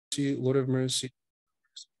Lord have mercy.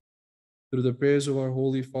 Through the prayers of our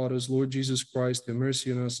holy fathers, Lord Jesus Christ, have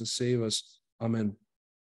mercy on us and save us. Amen.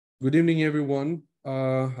 Good evening, everyone.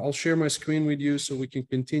 I'll share my screen with you so we can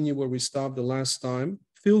continue where we stopped the last time.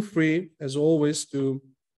 Feel free, as always, to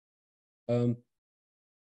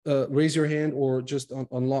raise your hand or just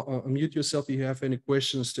unmute yourself if you have any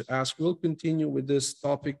questions to ask. We'll continue with this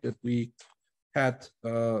topic that we had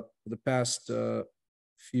the past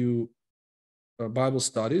few Bible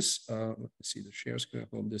studies. Let me see the share screen.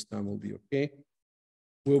 I hope this time will be okay.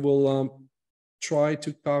 We will try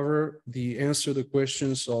to cover the answer to the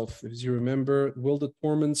questions of, as you remember, will the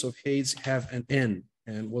torments of Hades have an end?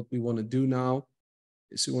 And what we want to do now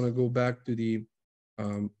is we want to go back to the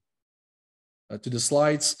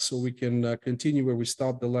slides so we can continue where we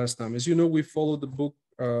stopped the last time. As you know, we followed the book,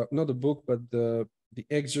 not the book, but the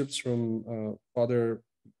excerpts from Father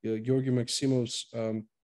Georgi Maximov's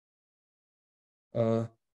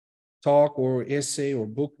talk or essay or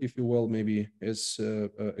book, if you will, maybe as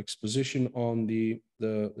exposition on the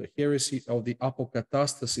heresy of the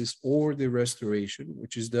Apocatastasis or the Restoration,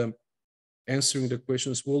 which is the answering the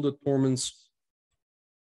questions: will the torments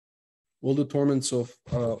of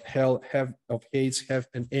hell of Hades have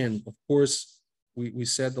an end? Of course, we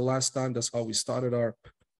said the last time, that's how we started our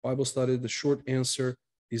Bible study. The short answer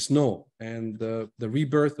is no. And the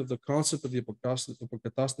rebirth of the concept of the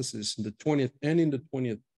Apocatastasis in the 20th and in the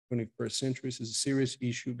 21st centuries is a serious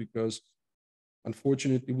issue, because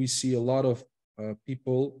unfortunately we see a lot of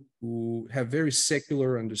people who have very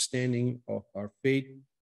secular understanding of our faith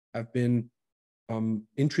have been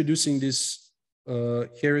introducing this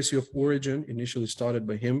heresy of Origen, initially started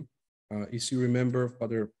by him. As you remember,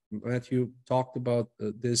 Father Matthew talked about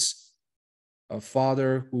this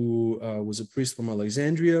father who was a priest from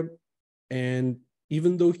Alexandria, and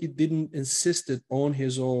even though he didn't insist it on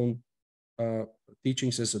his own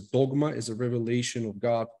teachings as a dogma, as a revelation of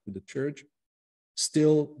God to the church,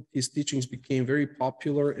 still his teachings became very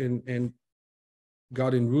popular and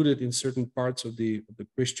got enrooted in certain parts of the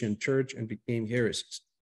Christian church and became heresies.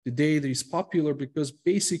 Today, it is popular because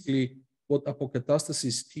basically what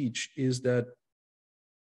Apocatastasis teach is that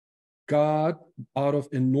God, out of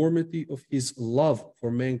enormity of his love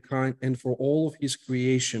for mankind and for all of his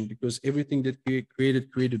creation, because everything that he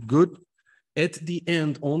created good, at the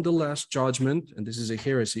end, on the last judgment, and this is a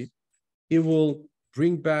heresy, he will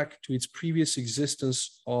bring back to its previous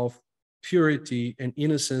existence of purity and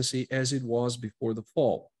innocency as it was before the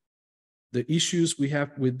fall. The issues we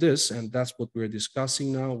have with this, and that's what we're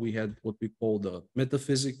discussing now, we had what we call the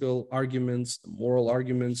metaphysical arguments, the moral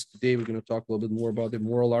arguments. Today, we're going to talk a little bit more about the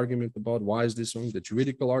moral argument, about why is this wrong, the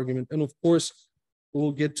juridical argument. And of course,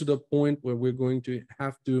 we'll get to the point where we're going to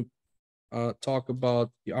have to talk about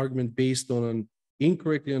the argument based on an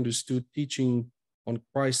incorrectly understood teaching on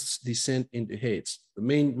Christ's descent into Hades. The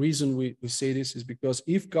main reason we say this is because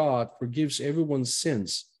if God forgives everyone's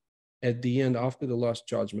sins at the end after the last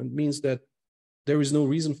judgment, means that there is no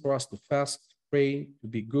reason for us to fast, pray, to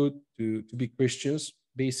be good, to be Christians.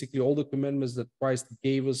 Basically, all the commandments that Christ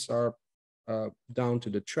gave us are down to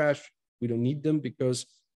the trash. We don't need them, because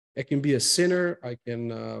I can be a sinner. I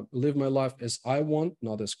can live my life as I want,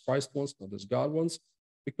 not as Christ wants, not as God wants,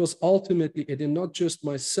 because ultimately, it is not just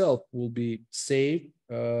myself will be saved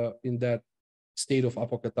in that state of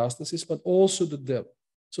apocatastasis, but also the devil.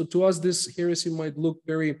 So to us, this heresy might look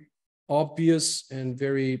very obvious and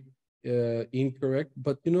very incorrect,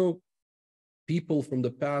 but you know, people from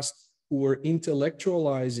the past who were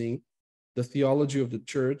intellectualizing the theology of the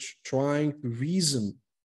church, trying to reason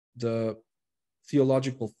the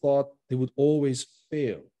theological thought, they would always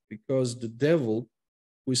fail, because the devil,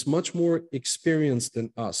 who is much more experienced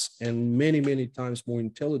than us and many, many times more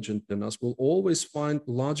intelligent than us, will always find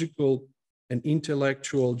logical and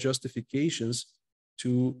intellectual justifications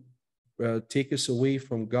to take us away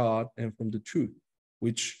from God and from the truth,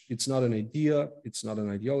 which it's not an idea, it's not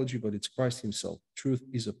an ideology, but it's Christ himself. Truth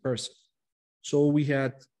is a person. So we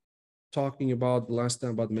had talking about last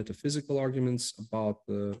time about metaphysical arguments, about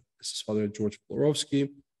this is Father George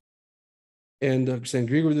Florovsky, and St.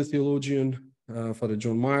 Gregory the theologian. Father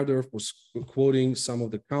John Meyerdorf was quoting some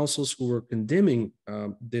of the councils who were condemning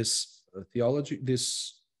this theology,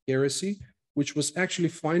 this heresy, which was actually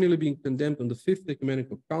finally being condemned on the Fifth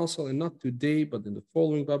Ecumenical Council, and not today, but in the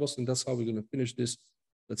following Bibles. And that's how we're going to finish this,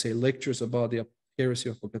 let's say, lectures about the heresy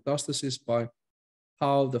of apocatastasis, by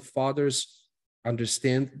how the fathers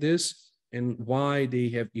understand this and why they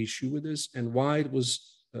have issue with this and why it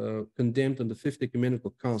was condemned on the Fifth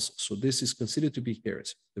Ecumenical Council. So this is considered to be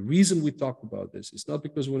heresy. The reason we talk about this is not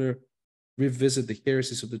because we want to revisit the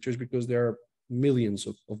heresies of the church, because there are millions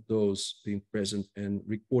of those being present and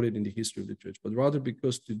recorded in the history of the church, but rather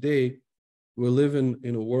because today we live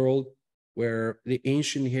in a world where the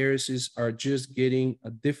ancient heresies are just getting a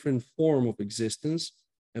different form of existence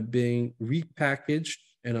and being repackaged,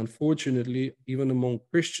 and unfortunately, even among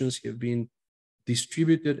Christians, have been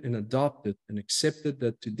distributed and adopted and accepted,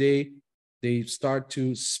 that today they start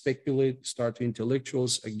to speculate, start to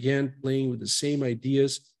intellectuals again playing with the same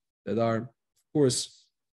ideas that are, of course,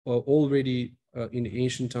 already in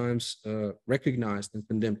ancient times recognized and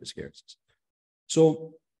condemned as heresies.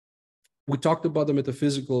 So we talked about the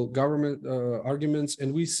metaphysical government arguments,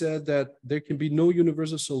 and we said that there can be no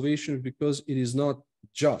universal salvation because it is not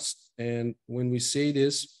just. And when we say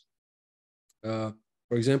this,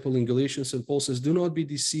 for example, in Galatians, St. Paul says, "Do not be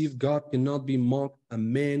deceived, God cannot be mocked. A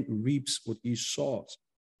man reaps what he sows."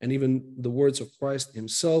 And even the words of Christ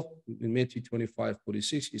himself in Matthew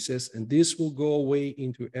 25:46, he says, "And this will go away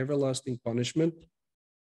into everlasting punishment,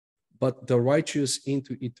 but the righteous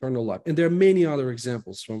into eternal life." And there are many other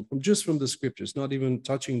examples from the scriptures, not even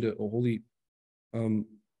touching the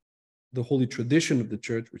holy tradition of the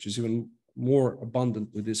church, which is even more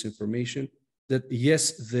abundant with this information, that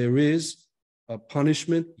yes, there is a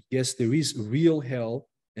punishment, yes, there is real hell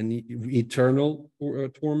and eternal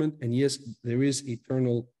torment, and yes, there is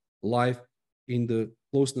eternal life in the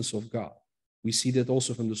closeness of God. We see that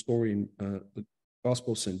also from the story in the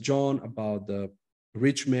Gospel of St. John about the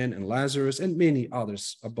rich man and Lazarus, and many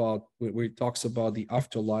others about where it talks about the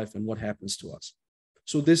afterlife and what happens to us.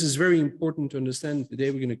 So this is very important to understand. Today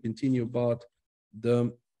we're going to continue about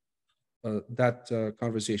that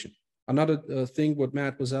conversation. Another thing what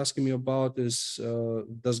Matt was asking me about is,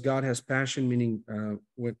 does God has passion? Meaning,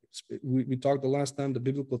 when we talked the last time, the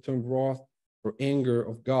biblical term wrath or anger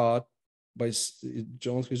of God by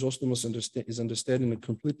John Chrysostom is understood in a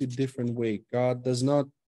completely different way. God does not,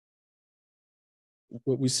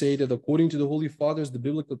 what we say that according to the Holy Fathers, the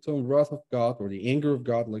biblical term wrath of God or the anger of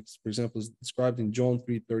God, like for example, is described in John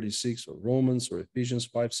 3:36 or Romans or Ephesians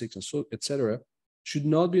 5:6 and so, etc., should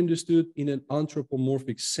not be understood in an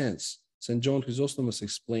anthropomorphic sense. St. John Chrysostom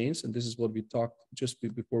explains, and this is what we talked just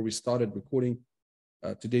before we started recording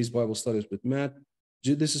today's Bible studies with Matt.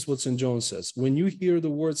 This is what St. John says: "When you hear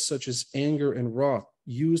the words such as anger and wrath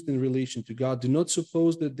used in relation to God, do not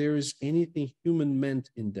suppose that there is anything human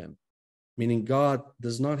meant in them." Meaning God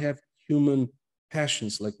does not have human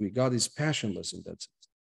passions like we. God is passionless in that sense.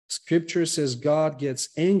 Scripture says God gets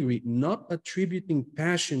angry, not attributing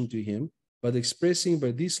passion to him, but expressing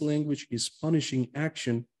by this language his punishing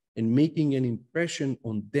action and making an impression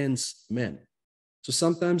on dense men. So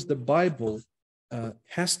sometimes the Bible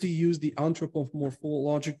has to use the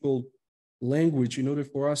anthropomorphological language in order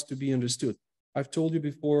for us to be understood. I've told you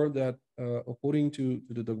before that according to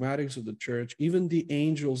the dogmatics of the church, even the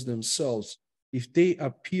angels themselves, if they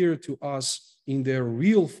appear to us in their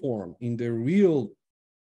real form, in their real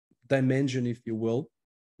dimension, if you will,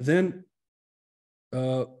 then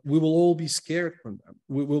we will all be scared from them.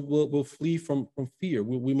 We'll flee from fear.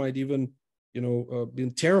 We might even, be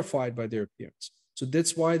terrified by their appearance. So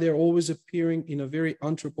that's why they're always appearing in a very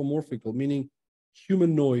anthropomorphical, meaning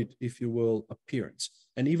humanoid, if you will, appearance.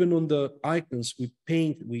 And even on the icons, we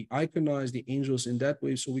iconize the angels in that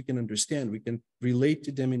way so we can understand, we can relate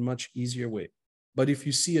to them in much easier way. But if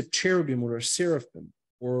you see a cherubim or a seraphim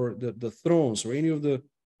or the thrones or any of the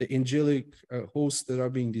angelic hosts that are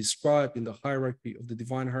being described in the hierarchy of the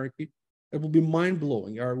divine hierarchy, it will be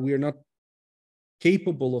mind-blowing. We are not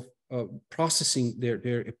capable of processing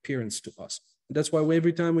their appearance to us. And that's why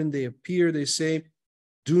every time when they appear, they say,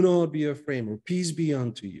 "Do not be afraid," or "Peace be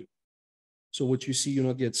unto you." So what you see, you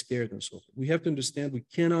not get scared and so forth. We have to understand we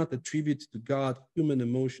cannot attribute to God human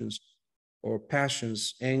emotions or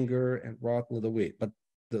passions, anger and wrath all the way. But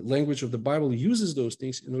the language of the Bible uses those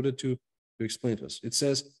things in order to explain to us. It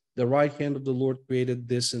says, "The right hand of the Lord created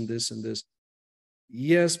this and this and this."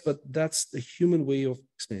 Yes, but that's the human way of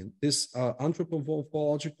explaining. This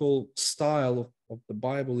anthropomorphological style of the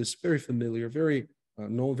Bible is very familiar, very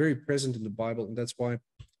known, very present in the Bible, and that's why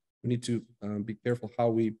we need to be careful how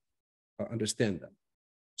we understand that.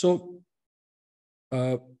 So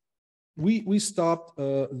we stopped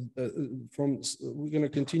we're going to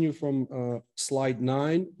continue from slide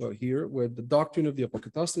 9 here, where the doctrine of the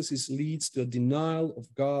Apocatastasis leads to a denial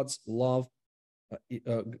of God's love,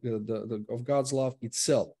 of God's love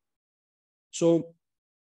itself. So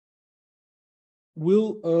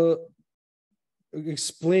we'll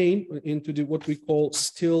explain into what we call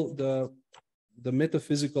still the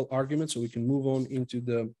metaphysical argument, so we can move on into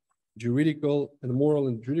the juridical and moral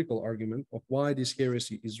and juridical argument of why this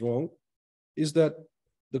heresy is wrong. Is that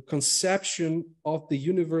the conception of the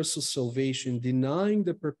universal salvation, denying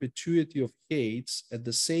the perpetuity of hates, at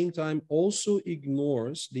the same time also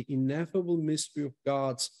ignores the ineffable mystery of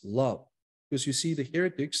God's love. Because you see, the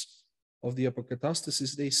heretics of the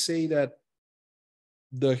Apocatastasis, they say that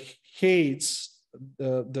the hates,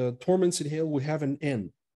 the torments in hell will have an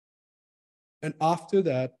end. And after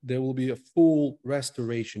that, there will be a full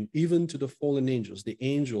restoration, even to the fallen angels. The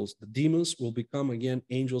angels, the demons will become again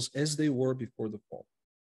angels as they were before the fall.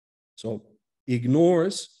 So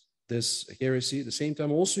ignores this heresy, at the same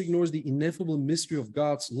time also ignores the ineffable mystery of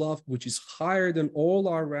God's love, which is higher than all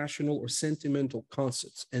our rational or sentimental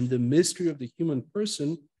concepts, and the mystery of the human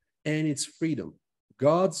person and its freedom.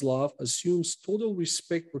 God's love assumes total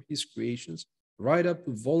respect for his creations, right up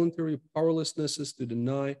to voluntary powerlessnesses to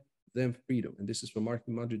deny them freedom. And this is from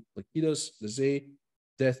Archimandrid Placidas, Lezé,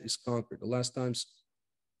 death is conquered. The last times,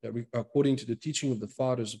 according to the teaching of the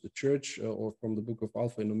fathers of the church, or from the book of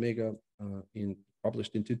Alpha and Omega,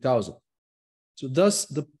 published in 2000. So thus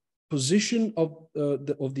the position of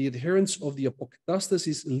the adherents of the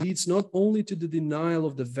Apocatastasis leads not only to the denial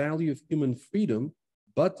of the value of human freedom,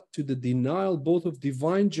 but to the denial both of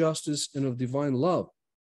divine justice and of divine love.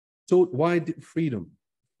 So why freedom?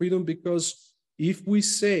 Freedom because if we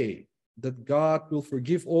say that God will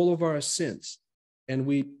forgive all of our sins, and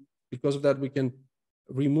because of that we can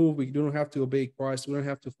we don't have to obey Christ, we don't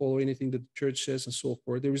have to follow anything that the church says and so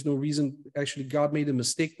forth. There is no reason, actually God made a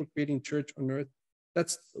mistake for creating church on earth.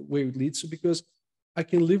 That's where it leads to, because I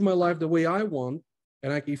can live my life the way I want,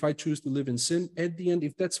 and if I choose to live in sin, at the end,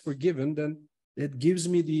 if that's forgiven, then it gives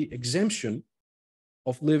me the exemption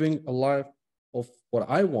of living a life of what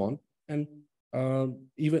I want. And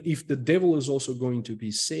even if the devil is also going to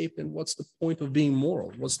be saved, then what's the point of being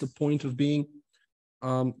moral? What's the point of being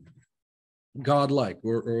God-like,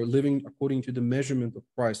 or living according to the measurement of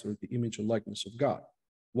Christ, or the image and likeness of God?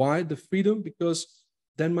 Why the freedom? Because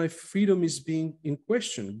then my freedom is being in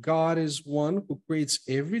question. God is one who creates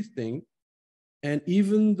everything. And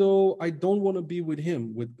even though I don't want to be with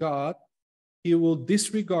him, with God, he will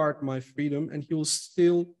disregard my freedom, and he will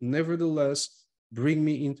still, nevertheless, bring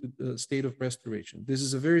me into the state of restoration. This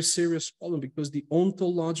is a very serious problem, because the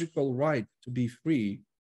ontological right to be free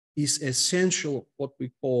is essential, what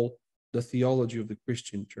we call the theology of the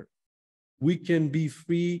Christian church. We can be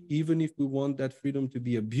free even if we want that freedom to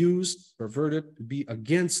be abused, perverted, to be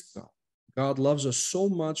against God. God loves us so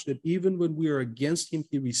much that even when we are against him,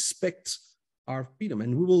 he respects our freedom.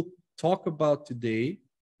 And we will talk about today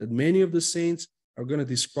that many of the saints are going to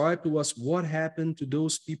describe to us what happened to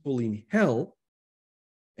those people in hell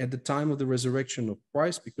at the time of the resurrection of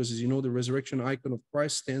Christ, because as you know, the resurrection icon of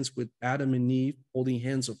Christ stands with Adam and Eve holding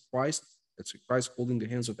hands of Christ. That's Christ holding the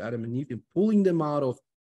hands of Adam and Eve and pulling them out of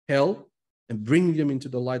hell and bringing them into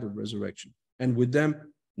the light of resurrection. And with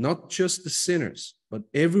them, not just the sinners, but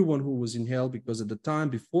everyone who was in hell, because at the time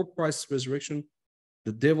before Christ's resurrection,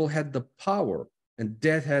 the devil had the power and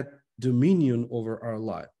death had dominion over our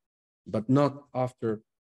life, but not after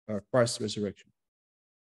Christ's resurrection.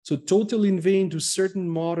 So totally in vain do certain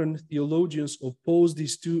modern theologians oppose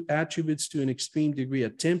these two attributes to an extreme degree,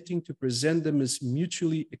 attempting to present them as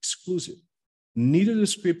mutually exclusive. Neither the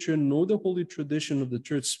scripture nor the holy tradition of the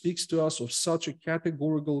church speaks to us of such a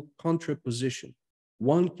categorical contraposition.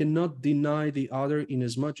 One cannot deny the other,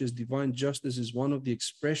 inasmuch as divine justice is one of the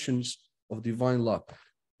expressions of divine love.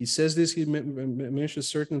 He says this, he mentions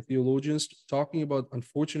certain theologians talking about,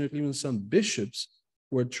 unfortunately, even some bishops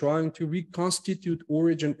who are trying to reconstitute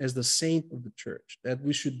Origen as the saint of the church, that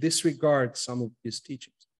we should disregard some of his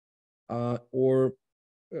teachings.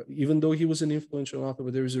 Even though he was an influential author,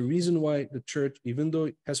 but there is a reason why the church, even though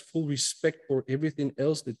it has full respect for everything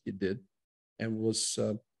else that he did, and was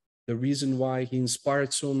the reason why he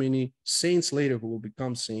inspired so many saints later who will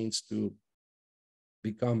become saints to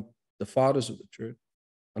become the fathers of the church.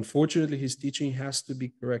 Unfortunately, his teaching has to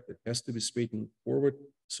be corrected, has to be straightened forward,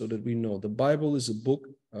 so that we know the Bible is a book,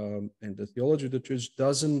 and the theology of the church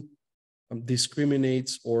doesn't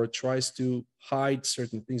discriminate or tries to hide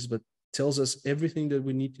certain things, but tells us everything that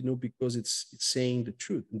we need to know, because it's saying the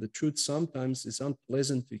truth. And the truth sometimes is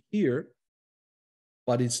unpleasant to hear,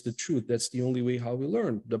 but it's the truth. That's the only way how we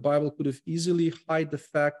learn. The Bible could have easily hide the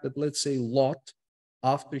fact that, let's say, Lot,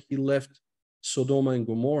 after he left Sodom and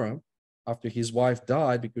Gomorrah, after his wife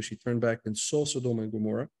died because she turned back and saw Sodom and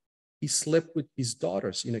Gomorrah, he slept with his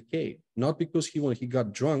daughters in a cave, not because he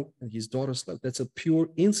got drunk and his daughter slept. That's a pure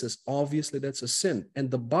incest. Obviously, that's a sin.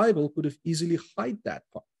 And the Bible could have easily hide that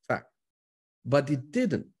fact, but it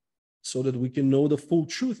didn't, so that we can know the full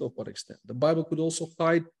truth of what extent. The Bible could also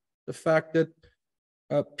hide the fact that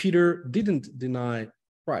Peter didn't deny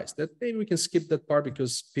Christ. That maybe we can skip that part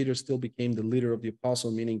because Peter still became the leader of the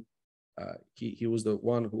apostle, meaning he was the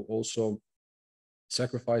one who also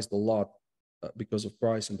sacrificed a lot because of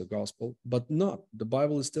Christ and the gospel, but not. The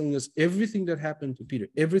Bible is telling us everything that happened to Peter,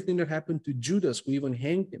 everything that happened to Judas, who even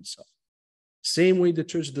hanged himself. Same way the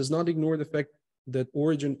church does not ignore the fact that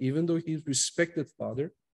Origen, even though he's respected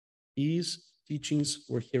father, his teachings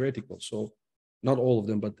were heretical. So not all of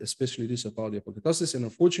them, but especially this about the Apocatastasis, and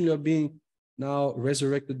unfortunately are being now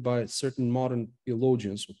resurrected by certain modern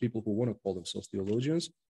theologians, or people who want to call themselves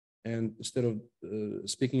theologians. And instead of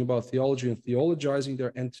speaking about theology and theologizing,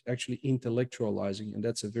 they're actually intellectualizing. And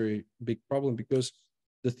that's a very big problem because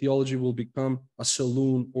the theology will become a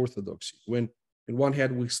saloon orthodoxy. When in one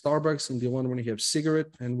hand we Starbucks, in the one we have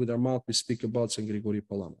cigarette, and with our mouth we speak about San Gregorio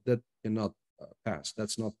Palama. That cannot pass.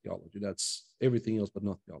 That's not theology. That's everything else but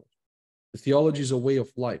not theology. The theology is a way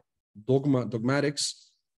of life.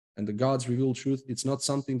 Dogmatics and the God's revealed truth, it's not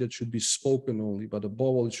something that should be spoken only, but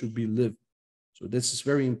above all, it should be lived. So this is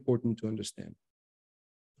very important to understand.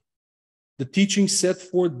 The teaching set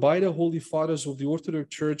forth by the Holy Fathers of the Orthodox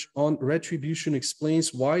Church on retribution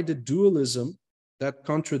explains why the dualism, that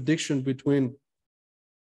contradiction between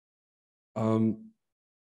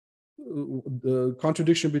the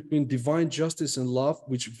contradiction between divine justice and love,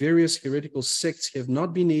 which various heretical sects have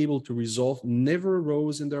not been able to resolve, never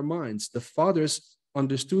arose in their minds. The Fathers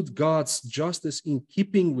understood God's justice in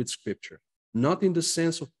keeping with Scripture, not in the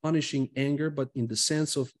sense of punishing anger, but in the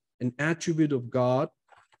sense of an attribute of God,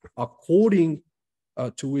 according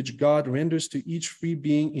to which God renders to each free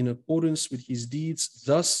being in accordance with his deeds,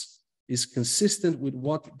 thus is consistent with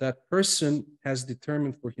what that person has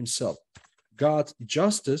determined for himself. God's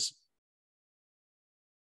justice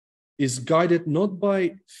is guided not by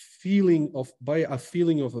a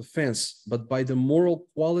feeling of offense, but by the moral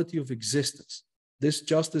quality of existence. This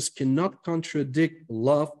justice cannot contradict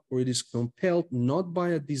love, for it is compelled not by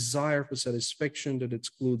a desire for satisfaction that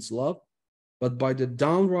excludes love, but by the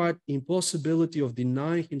downright impossibility of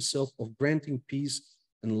denying himself of granting peace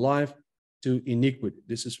and life to iniquity.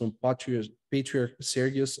 This is from Patriarch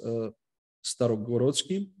Sergius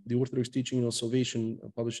Starogorodsky, The Orthodox Teaching on Salvation,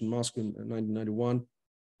 published in Moscow in 1991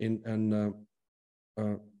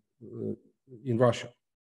 in Russia.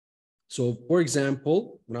 So, for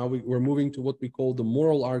example, now we're moving to what we call the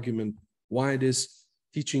moral argument, why this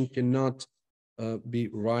teaching cannot be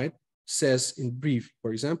right. Says in brief,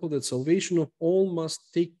 for example, that salvation of all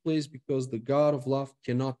must take place because the God of love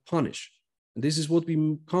cannot punish. And this is what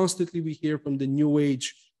we constantly hear from the New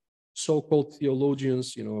Age so-called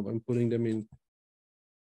theologians. You know, I'm putting them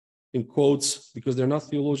in quotes because they're not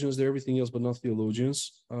theologians, they're everything else but not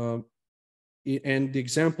theologians. And the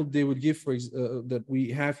example they would give for that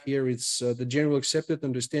we have here is the general accepted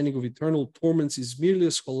understanding of eternal torments is merely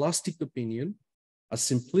a scholastic opinion, a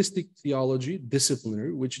simplistic theology,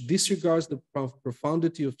 disciplinary, which disregards the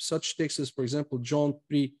profundity of such texts as, for example, John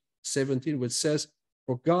 3:17, which says,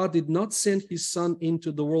 "For God did not send his Son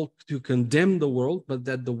into the world to condemn the world, but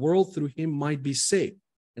that the world through him might be saved."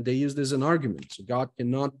 And they use this as an argument. So God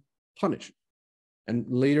cannot punish. And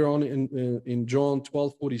later on in John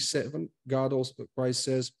 12:47, Christ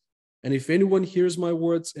says, "And if anyone hears my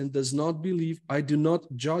words and does not believe, I do not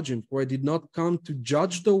judge him, for I did not come to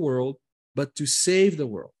judge the world, but to save the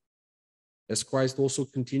world." As Christ also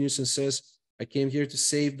continues and says, "I came here to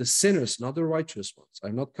save the sinners, not the righteous ones. I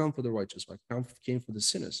have not come for the righteous, but I came for the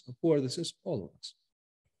sinners." And who are the sinners? All of us.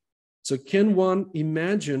 So can one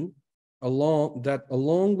imagine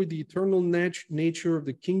along with the eternal nature of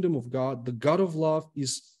the kingdom of God, the God of love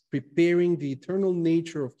is preparing the eternal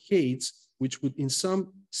nature of hates, which would in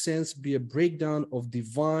some sense be a breakdown of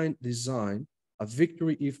divine design, a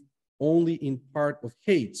victory if only in part of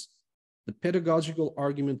hates. The pedagogical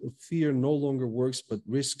argument of fear no longer works, but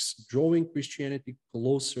risks drawing Christianity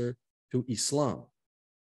closer to Islam.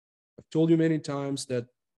 I've told you many times that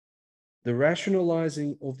the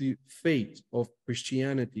rationalizing of the fate of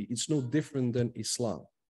Christianity is no different than Islam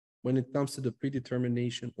when it comes to the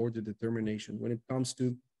predetermination or the determination, when it comes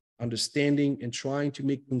to understanding and trying to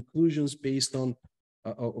make conclusions based on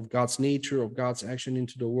of God's nature, of God's action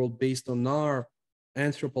into the world, based on our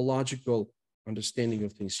anthropological understanding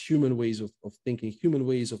of things, human ways of thinking, human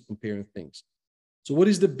ways of comparing things. So what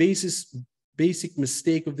is the basic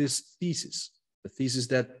mistake of this thesis? The thesis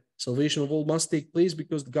that salvation of all must take place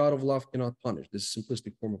because the God of love cannot punish. This is a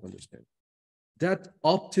simplistic form of understanding. That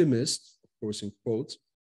optimist, of course in quotes,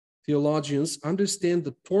 theologians understand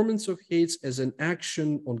the torments of hates as an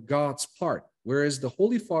action on God's part, whereas the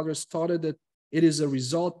Holy Fathers taught that it is a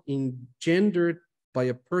result engendered by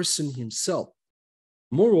a person himself.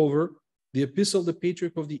 Moreover, The epistle of the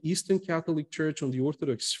Patriarch of the Eastern Catholic Church on the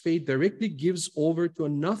Orthodox faith directly gives over to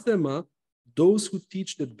anathema those who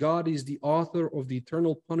teach that God is the author of the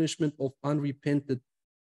eternal punishment of unrepentant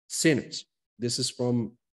sinners. This is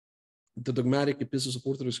from the dogmatic epistles of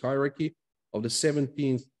Orthodox hierarchy of the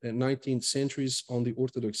 17th and 19th centuries on the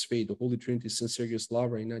Orthodox faith, the Holy Trinity, St. Sergius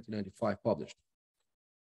Lavra in 1995, published.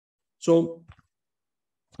 So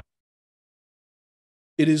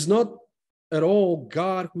it is not at all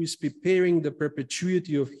God who is preparing the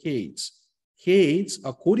perpetuity of Hades. Hades,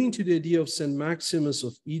 according to the idea of St. Maximus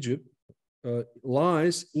of Egypt,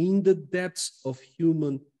 lies in the depths of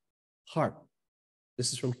human heart.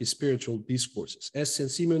 This is from his spiritual discourses. As St.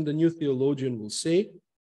 Simeon, the new theologian, will say,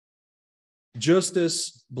 just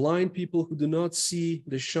as blind people who do not see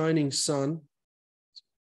the shining sun,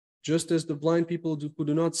 just as the blind people who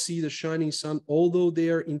do not see the shining sun, although they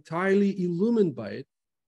are entirely illumined by it,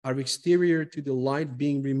 are exterior to the light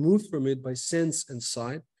being removed from it by sense and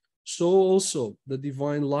sight, so also the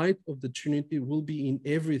divine light of the Trinity will be in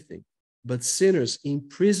everything. But sinners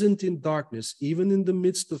imprisoned in darkness, even in the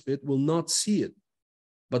midst of it, will not see it.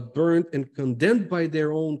 But burned and condemned by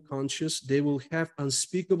their own conscience, they will have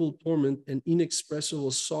unspeakable torment and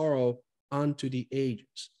inexpressible sorrow unto the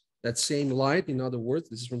ages. That same light, in other words,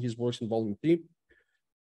 this is from his works in volume 3,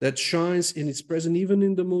 that shines in its presence even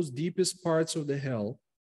in the most deepest parts of the hell,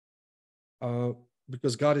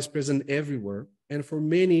 because God is present everywhere. And for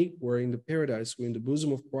many who are in the paradise, who are in the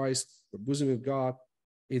bosom of Christ, the bosom of God,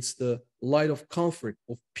 it's the light of comfort,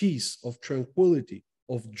 of peace, of tranquility,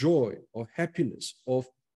 of joy, of happiness, of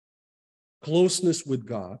closeness with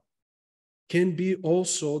God. Can be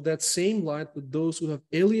also that same light with those who have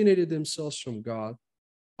alienated themselves from God.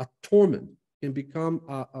 A torment can become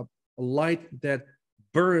a light that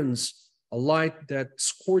burns, a light that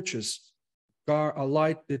scorches, a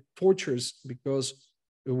light that tortures because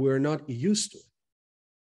we're not used to it.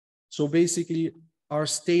 So basically, our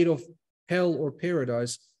state of hell or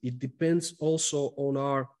paradise, it depends also on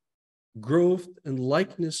our growth and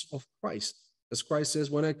likeness of Christ. As Christ says,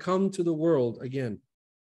 when I come to the world again,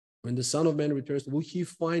 when the Son of Man returns, will he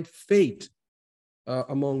find faith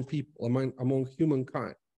among people, among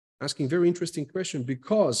humankind? Asking very interesting question,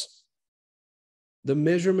 because the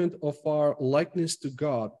measurement of our likeness to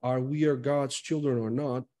God, are we God's children or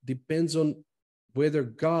not, depends on whether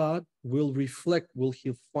God will reflect, will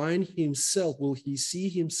he find himself, will he see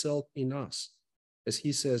himself in us? As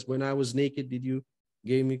he says, when I was naked, did you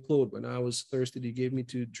give me clothes? When I was thirsty, you gave me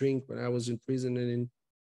to drink. When I was in prison and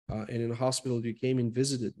in a hospital, you came and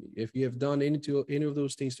visited me. If you have done any of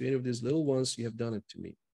those things to any of these little ones, you have done it to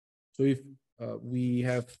me. So if we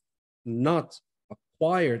have not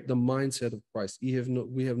acquired the mindset of Christ, we have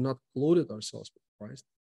not clothed ourselves with Christ,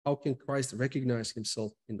 how can Christ recognize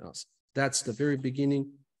himself in us? That's the very beginning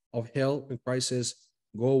of hell, when Christ says,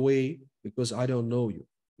 go away because I don't know you,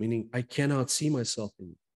 meaning I cannot see myself in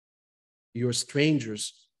you. You're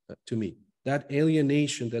strangers to me. That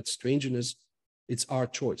alienation, that strangeness, it's our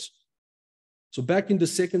choice. So back in the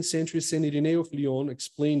 2nd century, Saint Ireneo of Lyon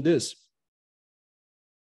explained this.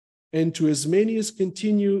 And to as many as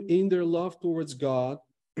continue in their love towards God,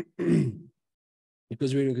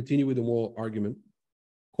 because we're going to continue with the moral argument,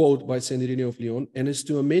 quote by Saint Ireneo of Lyon, and as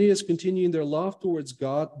to as many as continue in their love towards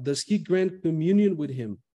God, does he grant communion with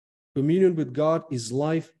him. Communion with God is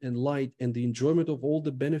life and light and the enjoyment of all the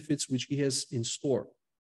benefits which he has in store.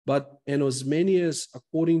 But and as many as,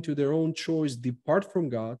 according to their own choice, depart from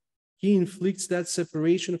God, he inflicts that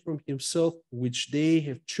separation from himself which they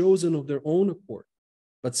have chosen of their own accord.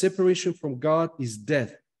 But separation from God is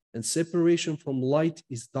death, and separation from light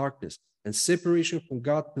is darkness, and separation from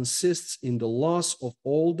God consists in the loss of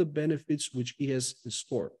all the benefits which he has in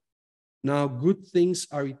store. Now, good things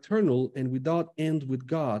are eternal and without end with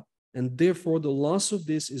God, and therefore the loss of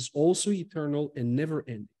this is also eternal and never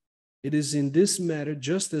ending. It is in this matter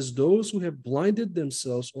just as those who have blinded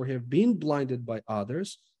themselves or have been blinded by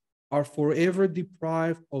others are forever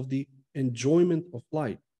deprived of the enjoyment of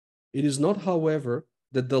light. It is not, however,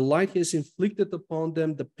 that the light has inflicted upon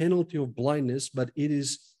them the penalty of blindness, but it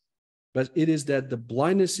is that the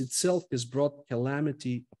blindness itself has brought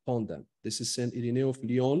calamity upon them. This is Saint Ireneo of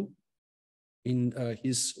Lyon in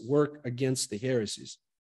his work against the heresies.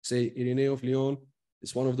 Saint Ireneo of Lyon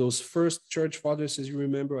is one of those first church fathers, as you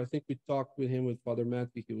remember. I think we talked with him, with Father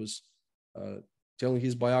Matthew. He was telling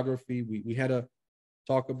his biography. We had a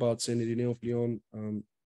talk about Saint Ireneo of Lyon,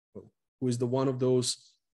 who is one of those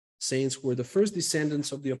saints who were the first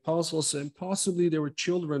descendants of the apostles, and possibly they were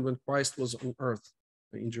children when Christ was on earth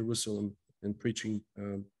in Jerusalem and preaching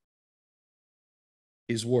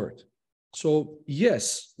his word. So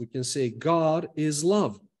yes, we can say God is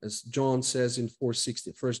love. as John says in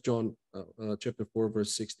 4:16, 1 John chapter 4,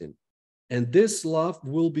 verse 16. And this love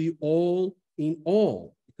will be all in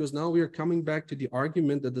all, because now we are coming back to the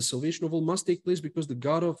argument that the salvation of all must take place because the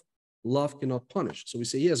God of love cannot punish. So we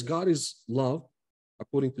say, yes, God is love,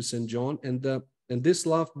 according to St. John, and this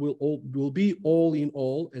love will be all in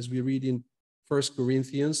all, as we read in 1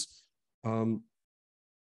 Corinthians.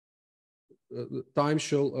 Time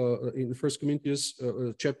shall in 1 Corinthians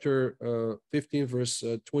chapter 15, verse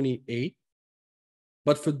 28.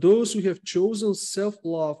 But for those who have chosen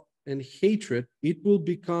self-love and hatred, it will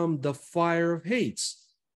become the fire of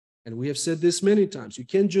hates. And we have said this many times. You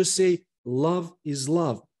can't just say love is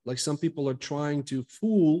love, like some people are trying to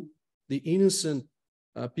fool the innocent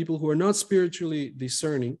people who are not spiritually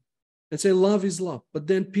discerning and say love is love. But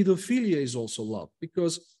then pedophilia is also love,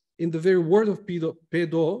 because in the very word of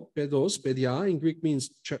pedia, in Greek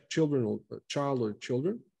means children or child or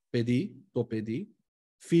children, pedi, to pedi.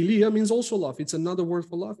 Philia means also love. It's another word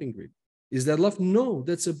for love in Greek. Is that love? No,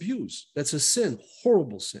 that's abuse. That's a sin,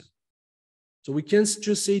 horrible sin. So we can't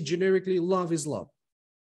just say generically love is love,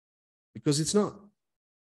 because it's not.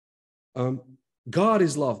 God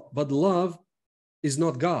is love, but love is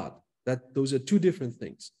not God. Those are two different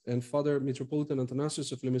things. And Father Metropolitan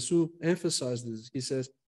Athanasius of Lemessou emphasized this. He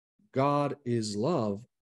says, God is love,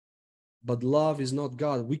 but love is not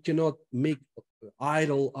God. We cannot make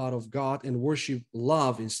idol out of God and worship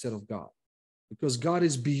love instead of God, because God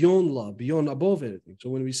is beyond love, beyond, above anything. So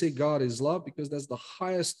when we say God is love, because that's the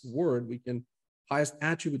highest word highest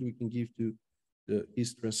attribute we can give to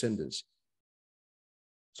his transcendence.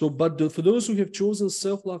 So, but for those who have chosen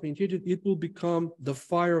self-love and hatred, it will become the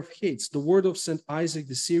fire of hates. The word of St. Isaac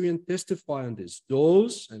the Syrian testify on this.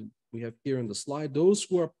 Those, and we have here on the slide, those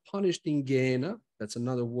who are punished in Gehenna, that's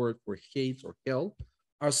another word for hate or hell,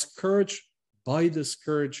 are scourged by the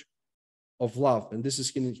scourge of love. And this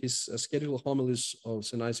is in his scheduled homilies of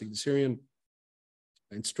St. Isaac the Syrian.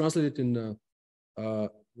 It's translated in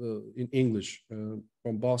English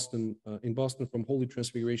from Boston, in Boston, from Holy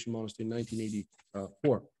Transfiguration Monastery in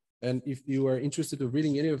 1984. And if you are interested in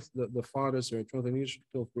reading any of the fathers or translated English,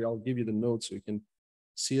 feel free. I'll give you the notes so you can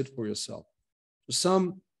see it for yourself. So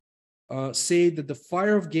some say that the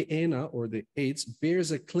fire of Gehenna, or the Hades,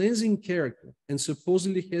 bears a cleansing character and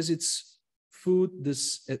supposedly has its food.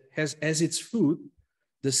 As its food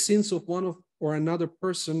the sins of one or another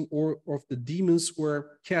person or of the demons who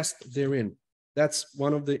are cast therein. That's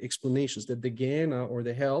one of the explanations, that the Gehenna, or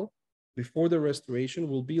the hell, before the restoration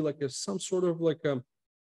will be like some sort of like a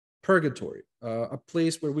purgatory, a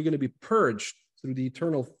place where we're going to be purged through the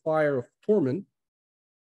eternal fire of torment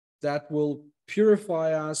that will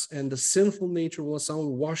purify us, and the sinful nature will somehow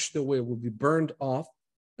washed away, will be burned off,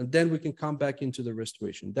 and then we can come back into the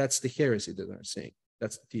restoration. That's the heresy that they're saying.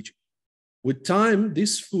 That's the teaching. With time,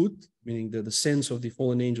 this food, meaning the sins of the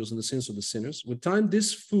fallen angels and the sins of the sinners, with time,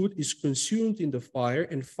 this food is consumed in the fire,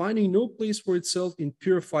 and finding no place for itself in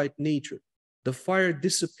purified nature, the fire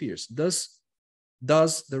disappears. Thus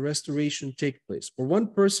does the restoration take place. For one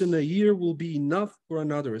person, a year will be enough, for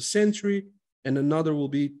another a century, and another will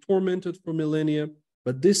be tormented for millennia.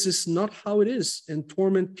 But this is not how it is, and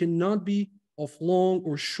torment cannot be of long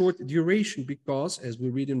or short duration, because, as we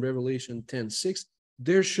read in Revelation 10:6,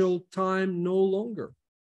 there shall time no longer.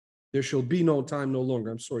 There shall be no time no longer.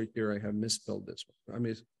 I'm sorry, here I have misspelled this one. I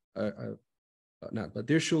mean, not, but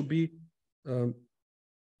there shall be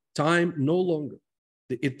time no longer.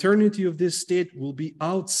 The eternity of this state will be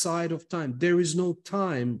outside of time. There is no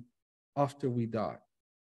time after we die.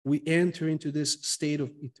 We enter into this state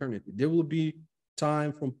of eternity. There will be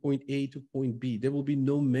time from point A to point B. There will be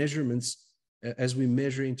no measurements as we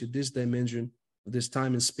measure into this dimension, this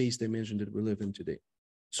time and space dimension that we live in today.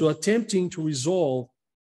 So attempting to resolve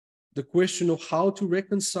the question of how to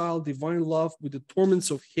reconcile divine love with the torments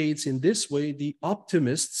of hates in this way, the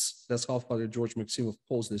optimists, that's how Father George Maximov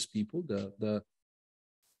calls these people, the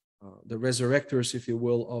resurrectors, if you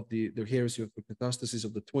will, of the heresy of Apocatastasis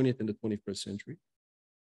of the 20th and the 21st century,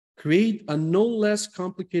 create a no less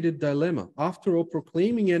complicated dilemma. After all,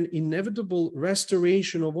 proclaiming an inevitable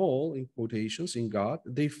restoration of all, in quotations, in God,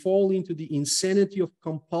 they fall into the insanity of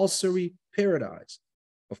compulsory paradise,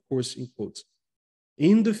 of course, in quotes.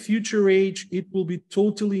 In the future age, it will be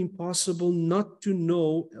totally impossible not to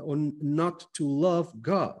know or not to love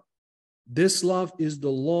God. This love is the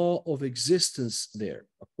law of existence there,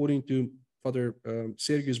 according to Father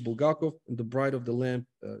Sergius Bulgakov, and the Bride of the Lamb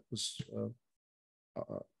was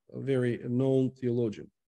a very known theologian.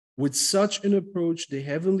 With such an approach, the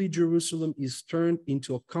heavenly Jerusalem is turned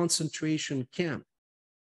into a concentration camp.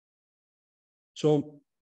 So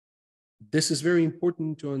this is very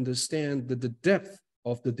important to understand, that the depth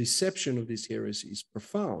of the deception of this heresy is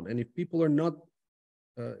profound. And if people are not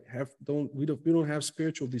we don't have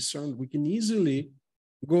spiritual discernment, we can easily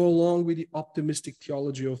go along with the optimistic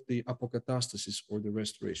theology of the Apocatastasis or the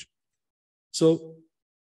Restoration. So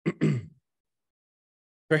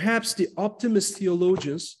perhaps the optimist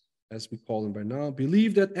theologians, as we call them by now,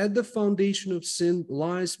 believe that at the foundation of sin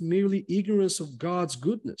lies merely ignorance of God's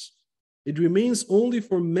goodness. It remains only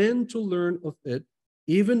for men to learn of it,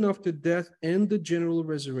 even after death and the general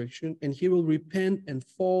resurrection, and he will repent and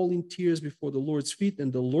fall in tears before the Lord's feet,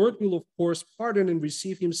 and the Lord will, of course, pardon and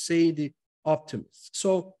receive him, say the optimists.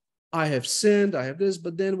 So I have sinned, I have this,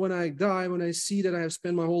 but then when I die, when I see that I have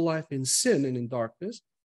spent my whole life in sin and in darkness,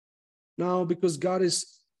 now because God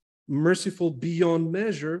is merciful beyond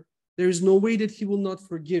measure, there is no way that he will not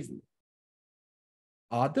forgive me.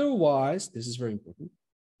 Otherwise, this is very important,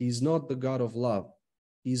 he's not the God of love.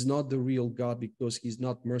 He's not the real God because he's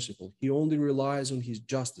not merciful. He only relies on his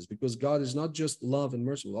justice, because God is not just love and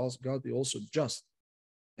merciful. Also, God is also just.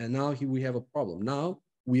 And now we have a problem. Now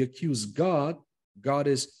we accuse God. God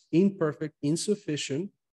is imperfect,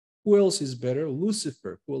 insufficient. Who else is better?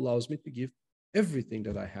 Lucifer, who allows me to give everything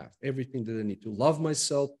that I have, everything that I need, to love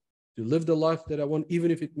myself, to live the life that I want,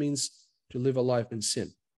 even if it means to live a life in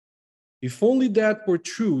sin. If only that were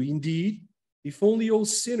true, indeed, if only all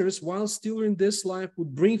sinners, while still in this life,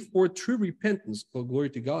 would bring forth true repentance. Well,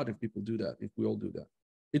 glory to God if people do that, if we all do that.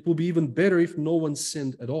 It will be even better if no one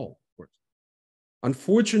sinned at all, of course.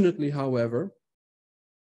 Unfortunately, however,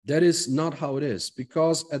 that is not how it is,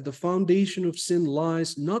 because at the foundation of sin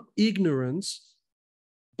lies not ignorance,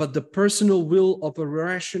 but the personal will of a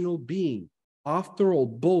rational being. After all,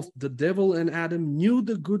 both the devil and Adam knew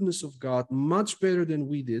the goodness of God much better than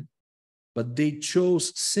we did, but they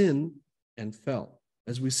chose sin and fell.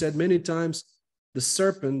 As we said many times, the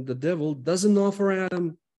serpent, the devil, doesn't offer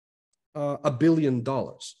Adam $1 billion.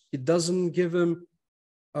 It doesn't give him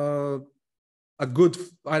a good,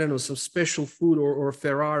 I don't know, some special food or a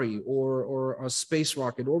Ferrari or a space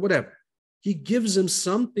rocket or whatever. He gives him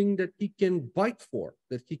something that he can bite for,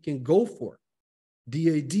 that he can go for.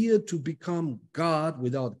 The idea to become God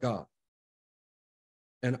without God.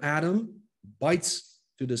 And Adam bites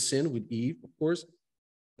to the sin with Eve, of course.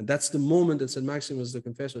 And that's the moment that St. Maximus the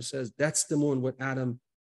Confessor says, that's the moment when Adam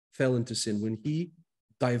fell into sin, when he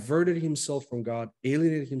diverted himself from God,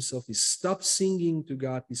 alienated himself, he stopped singing to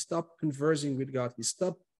God, he stopped conversing with God, he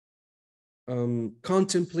stopped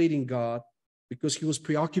contemplating God, because he was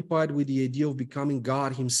preoccupied with the idea of becoming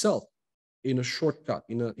God himself in a shortcut,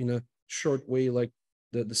 in a short way, like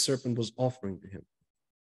the serpent was offering to him.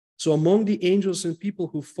 So among the angels and people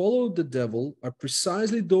who followed the devil are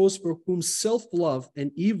precisely those for whom self-love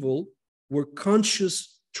and evil were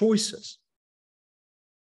conscious choices.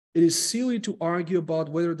 It is silly to argue about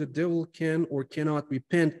whether the devil can or cannot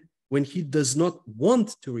repent when he does not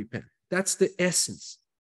want to repent. That's the essence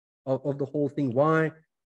of the whole thing, why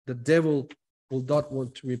the devil will not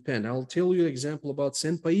want to repent. I'll tell you an example about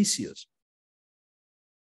St. Paisius.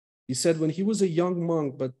 He said when he was a young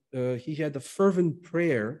monk, but he had a fervent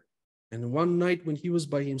prayer, and one night when he was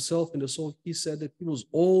by himself in the soul, he said that he was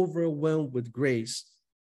overwhelmed with grace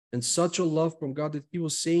and such a love from God that he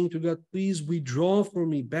was saying to God, please withdraw from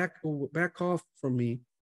me, back off from me,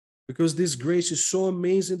 because this grace is so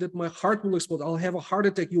amazing that my heart will explode. I'll have a heart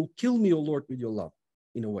attack. You'll kill me, O Lord, with your love,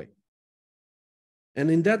 in a way.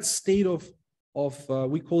 And in that state of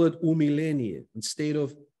we call it umilenie, in state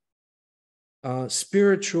of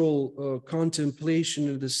spiritual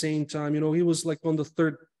contemplation at the same time, he was like on the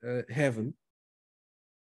third heaven.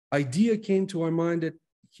 Idea came to our mind that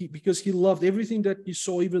because he loved everything that he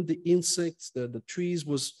saw, even the insects, the trees,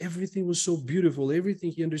 everything was so beautiful.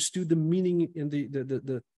 Everything, he understood the meaning and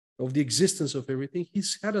of the existence of everything.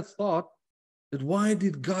 He's had a thought that why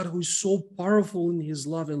did God, who is so powerful in his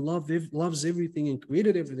love and loves everything and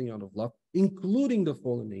created everything out of love, including the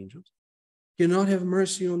fallen angels, cannot have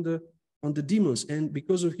mercy on the demons? And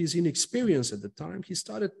because of his inexperience at the time, he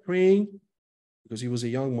started praying, because he was a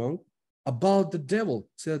young monk, about the devil.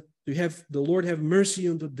 He said to have the Lord have mercy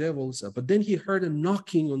on the devil. But then he heard a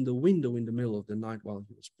knocking on the window in the middle of the night while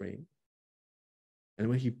he was praying. And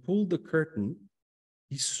when he pulled the curtain,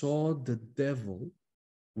 he saw the devil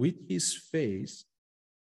with his face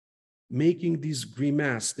making this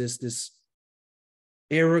grimace, this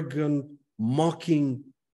arrogant, mocking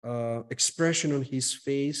expression on his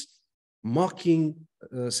face, mocking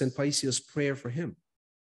St. Paisius' prayer for him.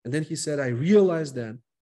 And then he said, I realized then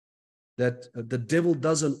that the devil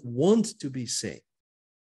doesn't want to be saved,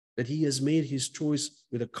 that he has made his choice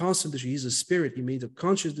with a constant decision. He's a spirit. He made a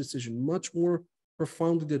conscious decision, much more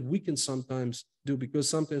profoundly that we can sometimes do, because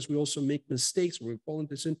sometimes we also make mistakes. We fall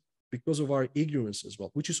into sin because of our ignorance as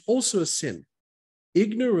well, which is also a sin.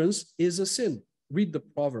 Ignorance is a sin. Read the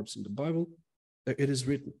Proverbs in the Bible. It is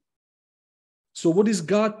written. So what is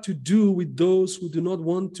God to do with those who do not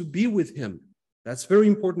want to be with him? That's a very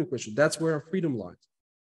important question. That's where our freedom lies.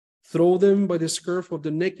 Throw them by the scruff of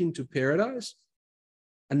the neck into paradise?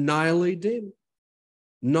 Annihilate them?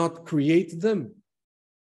 Not create them?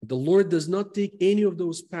 The Lord does not take any of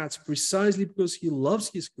those paths precisely because he loves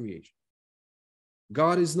his creation.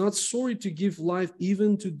 God is not sorry to give life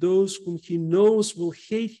even to those whom he knows will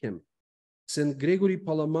hate him. St. Gregory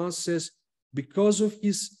Palamas says, because of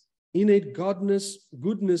his innate goodness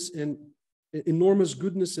and enormous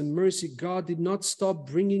goodness and mercy, God did not stop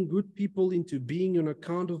bringing good people into being on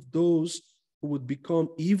account of those who would become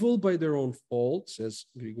evil by their own fault, says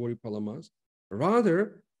Gregory Palamas.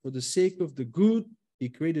 Rather, for the sake of the good, he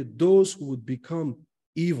created those who would become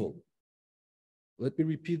evil. Let me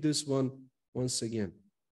repeat this one once again.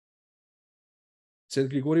 St.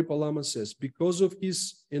 Gregory Palamas says, because of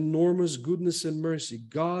his enormous goodness and mercy,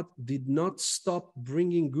 God did not stop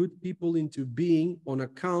bringing good people into being on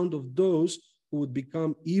account of those who would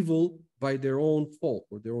become evil by their own fault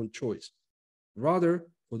or their own choice. Rather,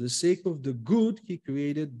 for the sake of the good, he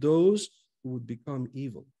created those who would become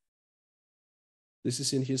evil. This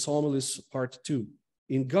is in his homilies, part 2.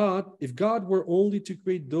 In God, if God were only to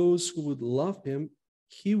create those who would love him,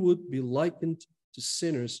 he would be likened to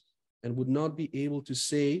sinners and would not be able to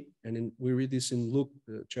say, and we read this in Luke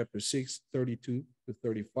chapter 6, 32 to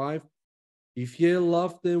 35, if ye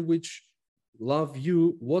love them which love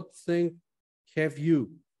you, what thank have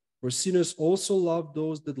you? For sinners also love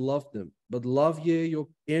those that love them. But love ye your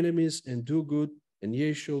enemies and do good, and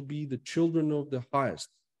ye shall be the children of the highest.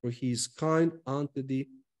 For he is kind unto the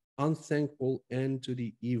unthankful and to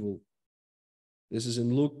the evil. This is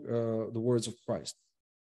in Luke, the words of Christ.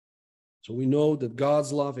 So we know that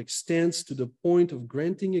God's love extends to the point of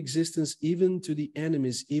granting existence even to the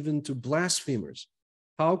enemies, even to blasphemers.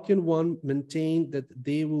 How can one maintain that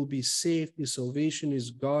they will be saved if salvation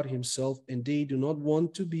is God himself and they do not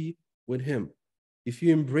want to be with him? If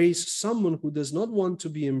you embrace someone who does not want to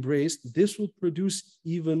be embraced, this will produce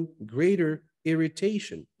even greater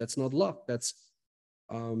irritation. That's not love. That's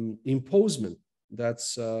imposement.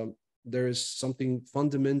 That's there is something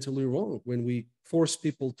fundamentally wrong when we force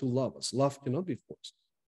people to love us. Love cannot be forced.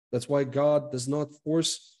 That's why God does not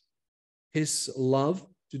force his love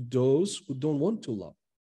to those who don't want to love,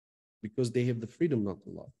 because they have the freedom not to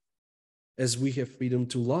love, as we have freedom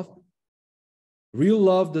to love. Real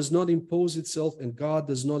love does not impose itself, and God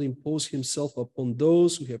does not impose himself upon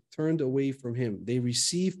those who have turned away from him. They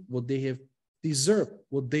receive what they have deserved,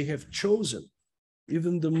 what they have chosen.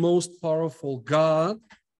 Even the most powerful God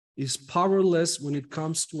is powerless when it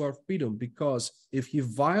comes to our freedom, because if he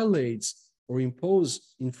violates or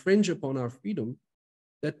infringe upon our freedom,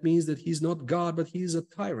 that means that he's not God, but he is a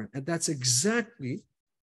tyrant. And that's exactly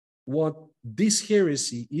what this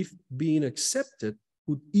heresy, if being accepted,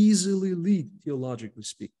 would easily lead, theologically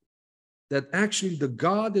speaking. That actually the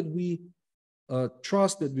God that we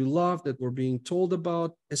trust, that we love, that we're being told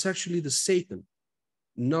about, is actually the Satan,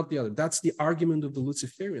 not the other. That's the argument of the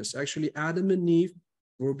Luciferians. Actually, Adam and Eve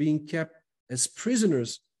were being kept as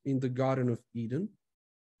prisoners in the Garden of Eden,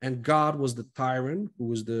 and God was the tyrant who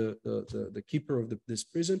was the keeper of this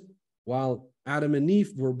prison, while Adam and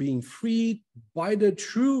Eve were being freed by the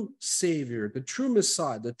true Savior, the true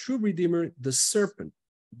Messiah, the true Redeemer, the serpent,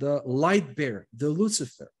 the light bearer, the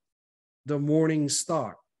Lucifer, the morning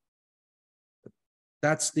star.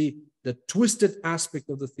 That's the twisted aspect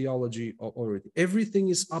of the theology already. Everything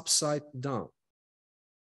is upside down.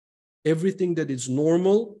 Everything that is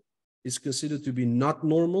normal is considered to be not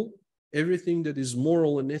normal. Everything that is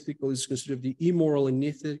moral and ethical is considered to be immoral and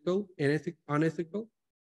unethical.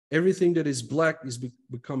 Everything that is black is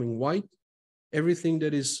becoming white. Everything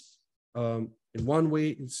that is in one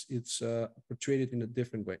way, it's portrayed in a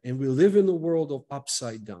different way. And we live in a world of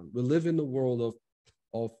upside down. We live in a world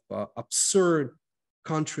of absurd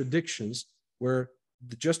contradictions where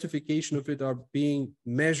the justification of it are being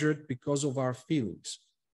measured because of our feelings.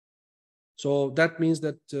 So that means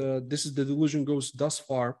that this is the delusion goes thus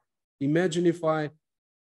far. Imagine if I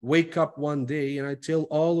wake up one day and I tell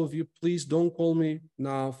all of you, please don't call me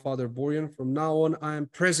now Father Borjan. From now on, I am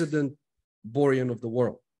President Borjan of the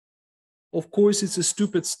world. Of course, it's a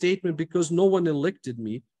stupid statement because no one elected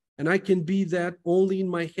me, and I can be that only in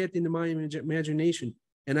my head, in my imagination,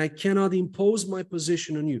 and I cannot impose my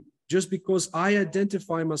position on you. Just because I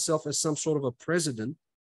identify myself as some sort of a president,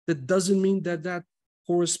 that doesn't mean that that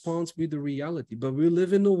corresponds with the reality. But we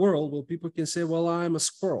live in a world where people can say, well, I'm a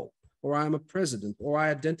squirrel, or I'm a president, or I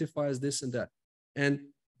identify as this and that. And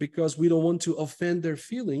because we don't want to offend their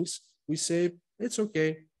feelings, we say, it's okay,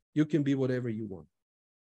 you can be whatever you want.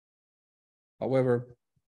 However,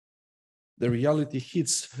 the reality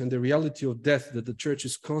hits, and the reality of death that the church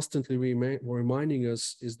is constantly reminding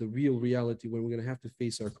us is the real reality when we're going to have to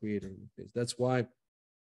face our Creator. That's why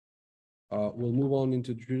we'll move on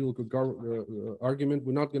into the juridical argument.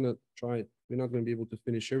 We're not going to be able to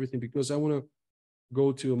finish everything, because I want to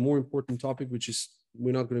go to a more important topic, which is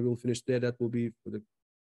we're not going to be able to finish there. That will be for the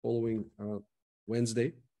following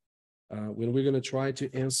Wednesday, when we're going to try to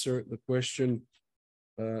answer the question,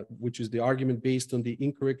 which is the argument based on the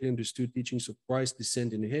incorrectly understood teachings of Christ,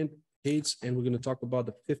 descent in Hades, and we're going to talk about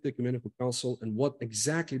the Fifth Ecumenical Council and what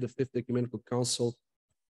exactly the Fifth Ecumenical Council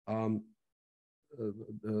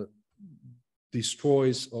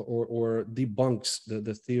destroys or debunks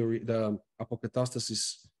the theory, the Apocatastasis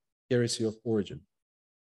heresy of Origen.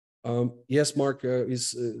 Yes, Mark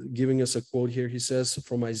is giving us a quote here. He says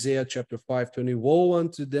from Isaiah chapter 5:20, woe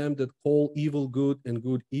unto them that call evil good and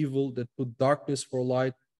good evil, that put darkness for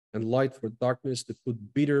light and light for darkness, that put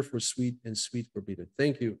bitter for sweet and sweet for bitter.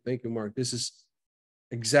 Thank you, Mark. This is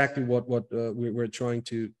exactly what we're trying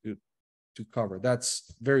to cover.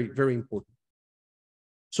 That's very, very important.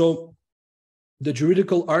 So the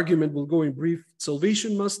juridical argument will go in brief.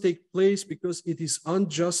 Salvation must take place because it is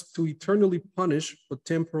unjust to eternally punish for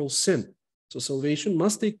temporal sin. So salvation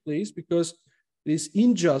must take place because it is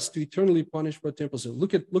unjust to eternally punish for temporal sin.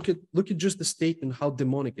 Look at just the statement, how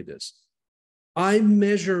demonic it is. I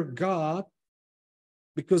measure God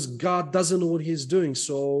because God doesn't know what He's doing.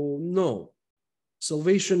 So no,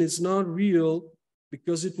 salvation is not real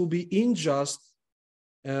because it will be unjust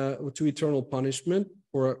to eternal punishment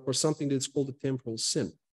for something that's called a temporal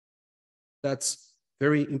sin. That's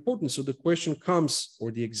very important. So the question comes,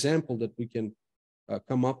 or the example that we can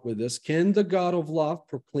come up with is, can the God of love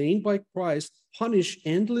proclaimed by Christ punish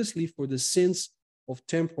endlessly for the sins of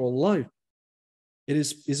temporal life?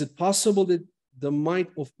 Is it possible that the might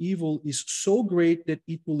of evil is so great that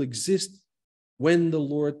it will exist when the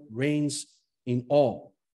Lord reigns in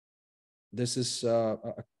all? This is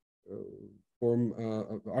from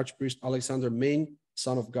Archpriest Alexander Main,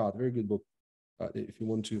 Son of God. Very good book, if you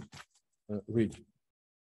want to read.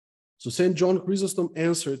 So St. John Chrysostom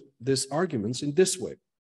answered these arguments in this way.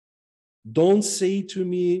 Don't say to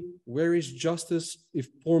me, where is justice if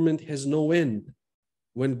torment has no end?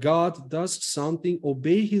 When God does something,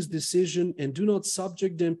 obey His decision and do not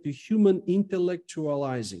subject them to human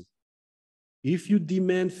intellectualizing. If you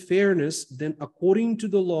demand fairness, then according to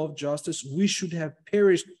the law of justice, we should have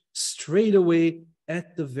perished straight away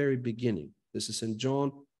at the very beginning. This is St.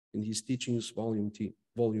 John in his teachings, volume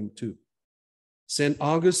 2. St.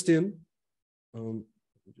 Augustine,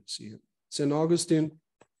 St. Augustine,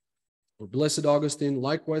 or Blessed Augustine,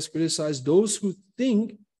 likewise criticized those who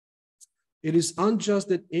think it is unjust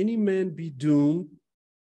that any man be doomed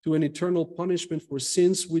to an eternal punishment for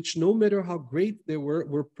sins which, no matter how great they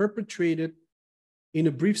were perpetrated in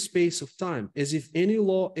a brief space of time, as if any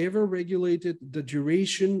law ever regulated the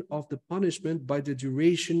duration of the punishment by the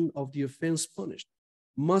duration of the offense punished.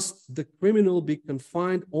 Must the criminal be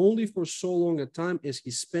confined only for so long a time as he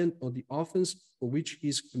spent on the offense for which he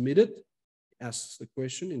is committed? He asks the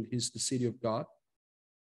question in his The City of God.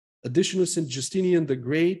 Additionally, St. Justinian the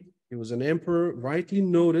Great, he was an emperor, rightly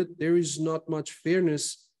noted there is not much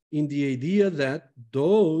fairness in the idea that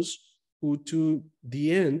those who to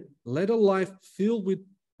the end led a life filled with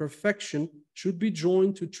perfection should be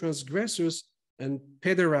joined to transgressors and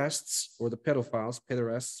pederasts, or the pedophiles,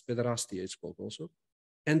 pederastia it's called also,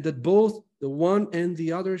 and that both the one and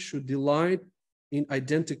the other should delight in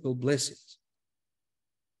identical blessings.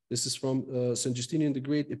 This is from St. Justinian the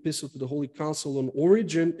Great, Epistle to the Holy Council on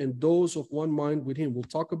Origen and those of one mind with him. We'll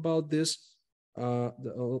talk about this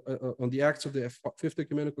on the Acts of the Fifth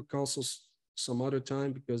Ecumenical Councils some other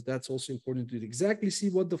time, because that's also important to exactly see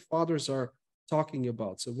what the fathers are talking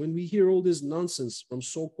about. So when we hear all this nonsense from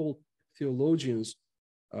so-called theologians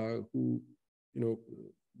who,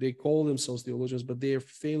 they call themselves theologians, but they are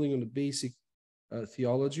failing on the basic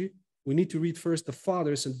theology, we need to read first the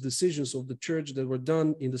fathers and the decisions of the church that were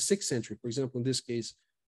done in the 6th century. For example, in this case,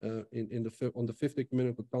 on the Fifth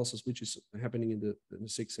Ecumenical Councils, which is happening in the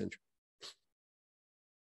 6th century.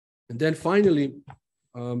 And then finally,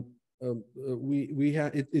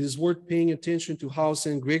 it is worth paying attention to how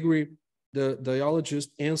St. Gregory, the dialogist,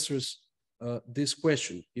 answers this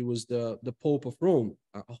question. He was the Pope of Rome,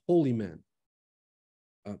 a holy man.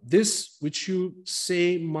 This, which you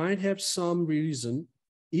say, might have some reason,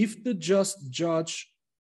 if the just judge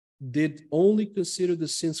did only consider the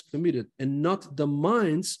sins committed and not the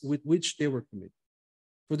minds with which they were committed.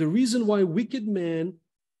 For the reason why wicked men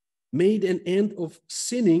made an end of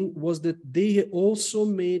sinning was that they also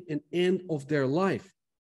made an end of their life.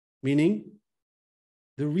 Meaning,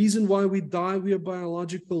 the reason why we die via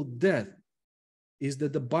biological death is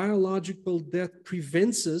that the biological death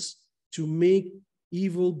prevents us to make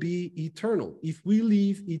evil be eternal. If we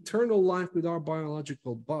live eternal life with our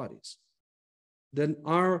biological bodies, then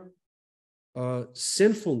our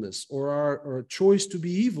sinfulness or our choice to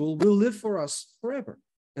be evil will live for us forever.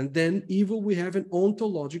 And then evil, we have an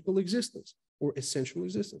ontological existence or essential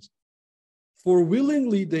existence. For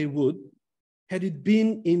willingly they would, had it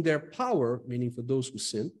been in their power, meaning for those who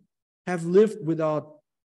sin, have lived without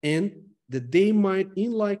end, that they might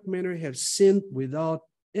in like manner have sinned without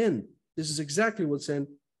end. This is exactly what St.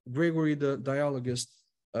 Gregory the Dialogist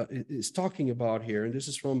is talking about here. And this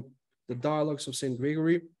is from the Dialogues of St.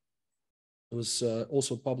 Gregory. It was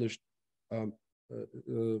also published,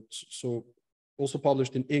 also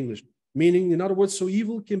published in English. Meaning, in other words, so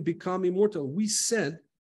evil can become immortal. We said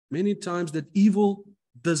many times that evil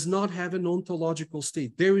does not have an ontological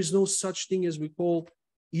state. There is no such thing as we call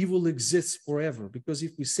evil exists forever. Because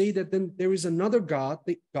if we say that, then there is another God,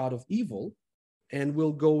 the God of evil, and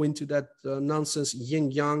we'll go into that nonsense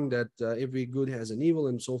yin-yang that every good has an evil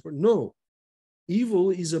and so forth. No, evil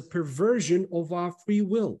is a perversion of our free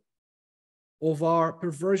will, of our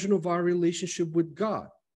perversion of our relationship with God.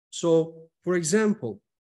 So, for example,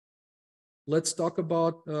 let's talk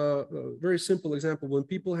about a very simple example. When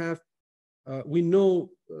people have, we know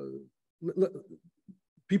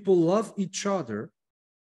people love each other,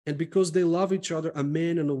 and because they love each other, a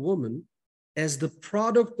man and a woman, as the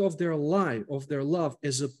product of their life, of their love,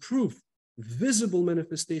 as a proof, visible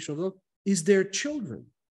manifestation of love, is their children.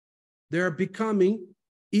 They are becoming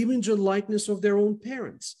image and likeness of their own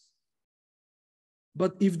parents.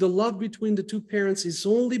 But if the love between the two parents is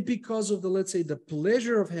only because of the, let's say, the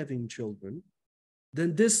pleasure of having children,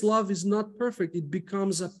 then this love is not perfect. It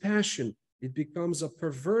becomes a passion. It becomes a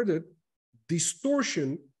perverted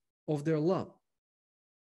distortion of their love.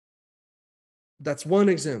 That's one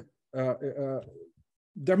example. There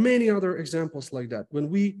are many other examples like that. When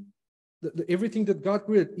everything that God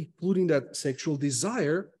created, including that sexual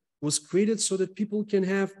desire, was created so that people can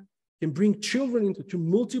bring children to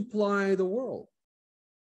multiply the world.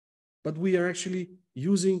 But we are actually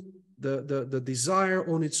using the desire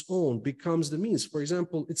on its own becomes the means. For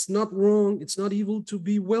example, it's not wrong, it's not evil to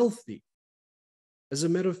be wealthy. As a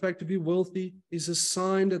matter of fact, to be wealthy is a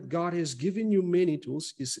sign that God has given you many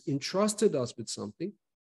tools, He's entrusted us with something,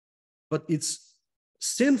 but it's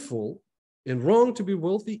sinful and wrong to be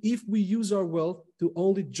wealthy if we use our wealth to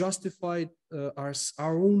only justify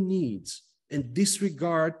our own needs and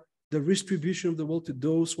disregard the distribution of the wealth to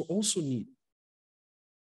those who also need.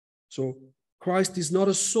 So Christ is not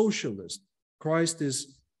a socialist. Christ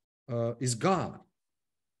is God.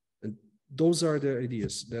 And those are the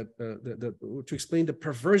ideas that to explain the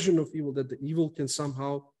perversion of evil, that the evil can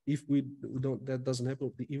somehow, if we don't, that doesn't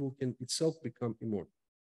happen, the evil can itself become immortal.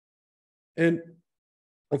 And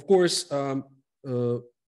of course, we'll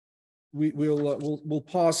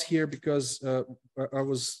pause here because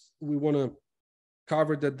we want to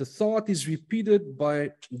cover that the thought is repeated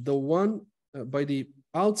by the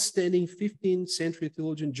outstanding 15th century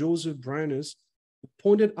theologian Joseph Bryanus, who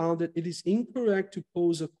pointed out that it is incorrect to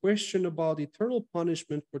pose a question about eternal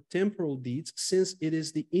punishment for temporal deeds, since it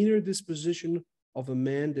is the inner disposition of a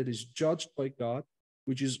man that is judged by God,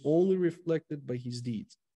 which is only reflected by his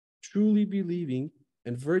deeds. Truly believing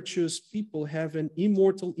and virtuous people have an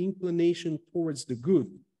immortal inclination towards the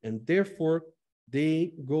good, and therefore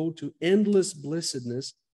they go to endless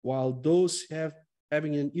blessedness, while those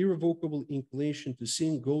having an irrevocable inclination to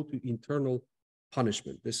sin go to eternal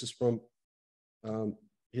punishment. This is from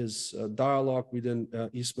his dialogue within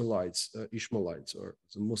Ishmaelites or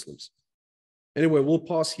Muslims. Anyway, we'll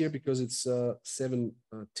pause here because it's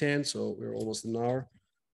 7:10, so we're almost an hour.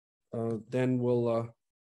 Then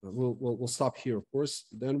we'll stop here, of course.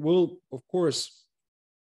 Then we'll, of course,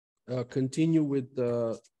 continue with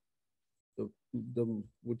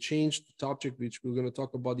we'll change the topic, which we're going to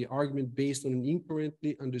talk about the argument based on an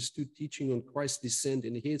incorrectly understood teaching on Christ's descent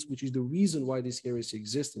in Hades, which is the reason why this heresy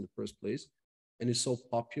exists in the first place and is so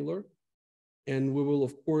popular. And we will,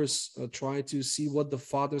 of course, try to see what the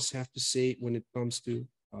fathers have to say when it comes to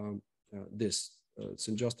this.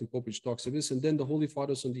 St. Justin Popich talks of this, and then the Holy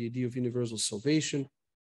Fathers on the idea of universal salvation,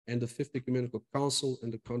 and the Fifth Ecumenical Council,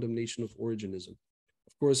 and the condemnation of Origenism.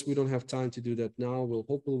 Of course, we don't have time to do that now.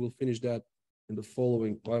 Hopefully we'll finish that in the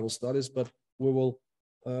following Bible studies, but we will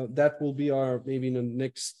that will be our, maybe in the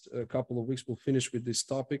next couple of weeks, we'll finish with this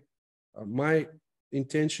topic. My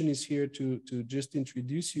intention is here to just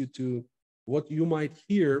introduce you to what you might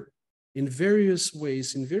hear in various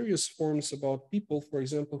ways, in various forms about people, for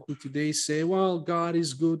example, who today say, well, God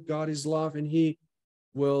is good, God is love, and he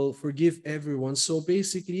will forgive everyone. So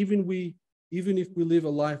basically, even if we live a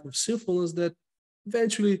life of sinfulness, that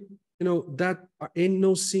eventually, that ain't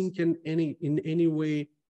no sin can in any way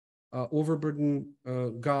overburden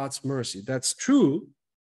God's mercy. That's true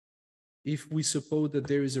if we suppose that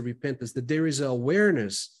there is a repentance, that there is an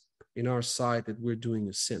awareness in our side that we're doing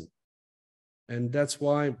a sin. And that's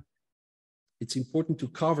why it's important to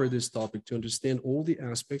cover this topic, to understand all the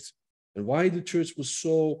aspects and why the church was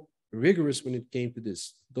so rigorous when it came to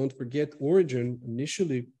this. Don't forget, Origen,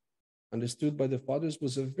 initially understood by the fathers,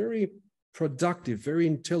 was a very productive, very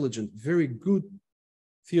intelligent, very good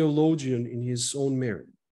theologian in his own merit.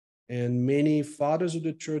 And many fathers of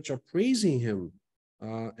the church are praising him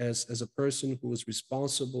as a person who was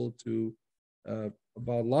responsible to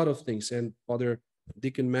about a lot of things. And Father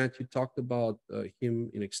Deacon Matthew talked about him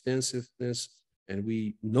in extensiveness, and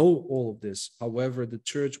we know all of this. However, the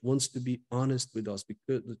church wants to be honest with us,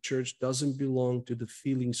 because the church doesn't belong to the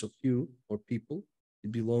feelings of you or people.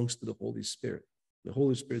 It belongs to the Holy Spirit. The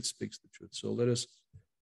Holy Spirit speaks the truth. So let us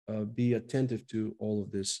be attentive to all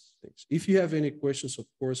of these things. If you have any questions, of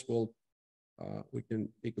course, we can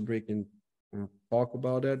take a break and talk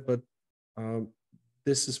about that. But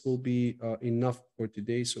will be enough for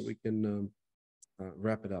today, so we can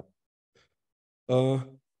wrap it up.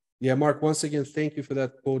 Yeah, Mark, once again, thank you for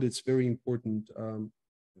that quote. It's very important.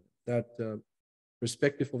 That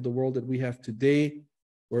perspective of the world that we have today,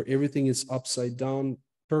 where everything is upside down,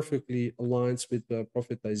 perfectly aligns with the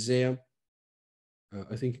prophet Isaiah.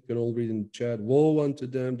 I think you can all read in the chat. Woe unto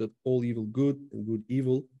them that call evil good and good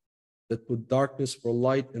evil, that put darkness for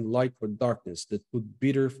light and light for darkness, that put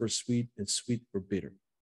bitter for sweet and sweet for bitter.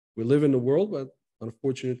 We live in the world, but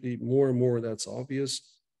unfortunately, more and more that's obvious.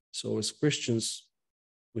 So as Christians,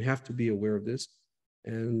 we have to be aware of this.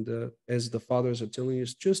 And as the fathers are telling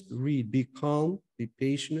us, just read, be calm, be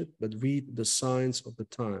patient, but read the signs of the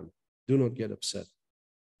time. Do not get upset.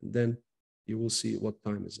 And then you will see what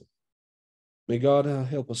time is it. May God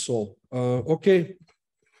help us all. Okay.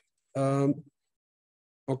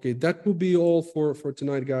 Okay, that will be all for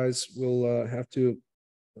tonight, guys. We'll have to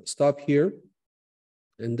stop here,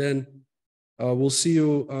 and then we'll see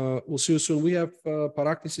you. We'll see you soon. We have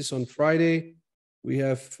Paraclesis on Friday. We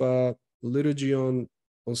have liturgy on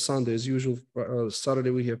Sunday, as usual.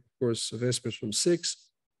 Saturday we have, of course, Vespers from 6.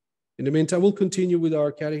 In the meantime, we'll continue with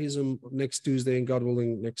our catechism next Tuesday, and God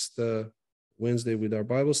willing, next Wednesday with our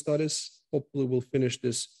Bible studies. Hopefully, we'll finish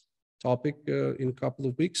this topic in a couple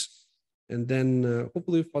of weeks. And then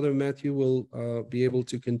hopefully Father Matthew will be able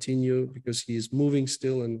to continue, because he is moving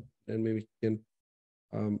still, and maybe he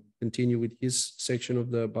can continue with his section of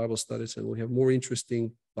the Bible studies, and we'll have more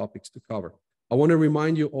interesting topics to cover. I want to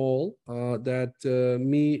remind you all that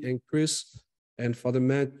me and Chris and Father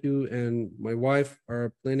Matthew and my wife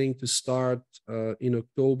are planning to start in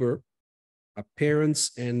October a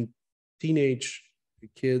parents and teenage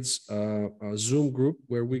kids a Zoom group,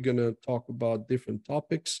 where we're going to talk about different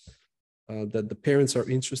topics that the parents are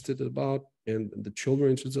interested about and the children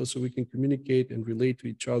are interested in, so we can communicate and relate to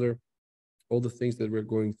each other all the things that we're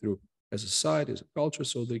going through as a society, as a culture,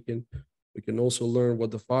 so we can also learn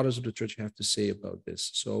what the fathers of the church have to say about this.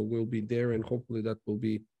 So we'll be there, and hopefully that will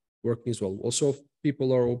be working as well. Also,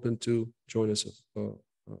 people are open to join us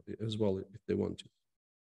as well if they want to.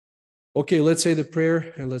 Okay, let's say the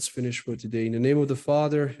prayer and let's finish for today. In the name of the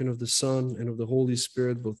Father, and of the Son, and of the Holy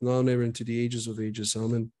Spirit, both now and ever, and to the ages of ages.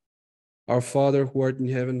 Amen. Our Father, who art in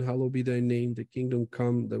heaven, hallowed be thy name. The kingdom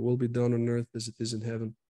come, thy will be done on earth as it is in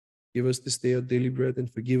heaven. Give us this day our daily bread, and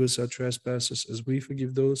forgive us our trespasses, as we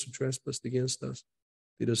forgive those who trespass against us.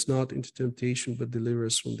 Lead us not into temptation, but deliver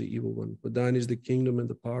us from the evil one. For thine is the kingdom, and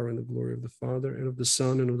the power, and the glory of the Father, and of the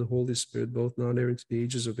Son, and of the Holy Spirit, both now and ever, to the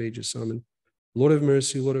ages of ages. Amen. Lord have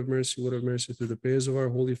mercy, Lord have mercy, Lord have mercy. Through the prayers of our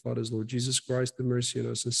holy fathers, Lord Jesus Christ, have mercy on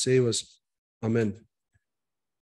us and save us. Amen.